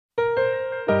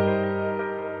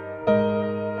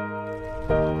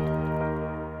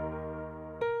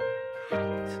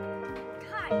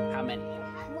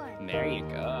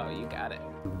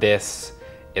This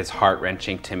is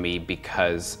heart-wrenching to me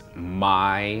because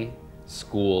my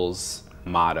school's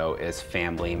motto is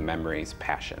family, memories,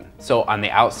 passion. So on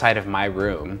the outside of my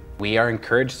room, we are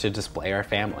encouraged to display our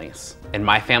families. And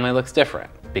my family looks different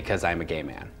because I'm a gay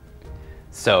man.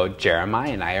 So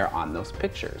Jeremiah and I are on those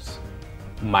pictures.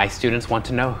 My students want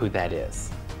to know who that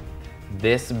is.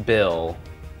 This bill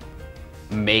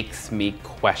makes me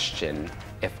question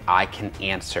if I can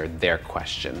answer their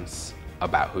questions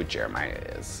about who Jeremiah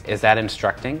is. Is that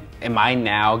instructing? Am I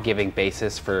now giving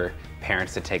basis for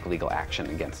parents to take legal action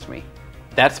against me?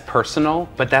 That's personal,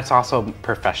 but that's also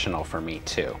professional for me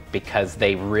too, because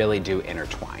they really do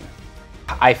intertwine.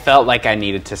 I felt like I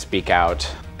needed to speak out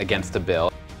against the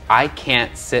bill. I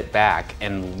can't sit back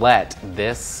and let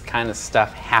this kind of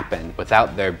stuff happen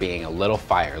without there being a little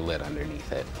fire lit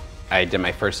underneath it. I did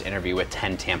my first interview with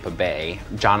 10 Tampa Bay.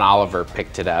 John Oliver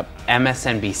picked it up.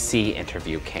 MSNBC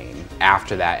interview came.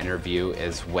 After that interview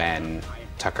is when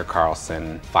Tucker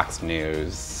Carlson, Fox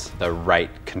News, the right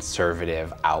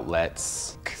conservative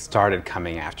outlets started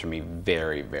coming after me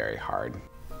very, very hard.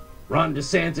 Ron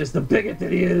DeSantis, the bigot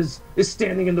that he is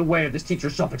standing in the way of this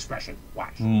teacher's self-expression.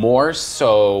 Watch. More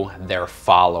so their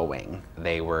following.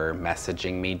 They were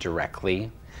messaging me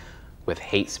directly with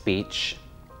hate speech,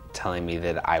 telling me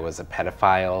that I was a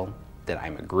pedophile, that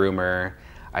I'm a groomer,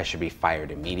 I should be fired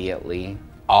immediately.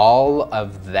 All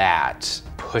of that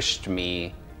pushed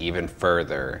me even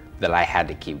further that I had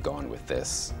to keep going with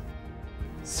this.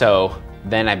 So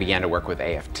then I began to work with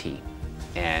AFT,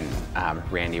 and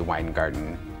Randy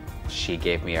Weingarten, she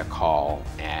gave me a call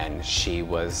and she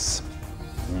was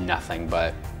nothing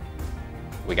but,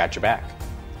 we got your back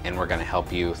and we're gonna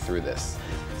help you through this.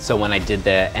 So when I did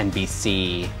the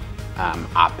NBC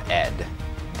op-ed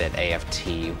that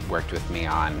AFT worked with me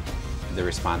on, the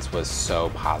response was so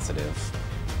positive.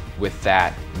 With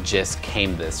that just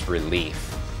came this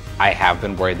relief. I have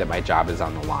been worried that my job is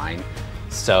on the line.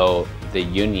 So the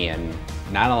union,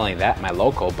 not only that, my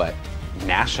local, but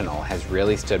national, has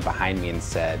really stood behind me and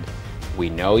said, we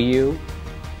know you,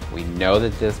 we know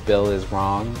that this bill is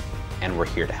wrong, and we're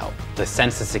here to help. The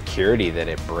sense of security that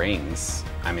it brings,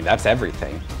 I mean, that's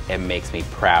everything. It makes me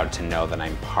proud to know that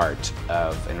I'm part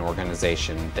of an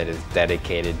organization that is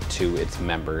dedicated to its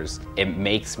members. It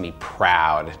makes me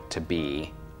proud to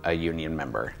be a union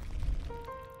member.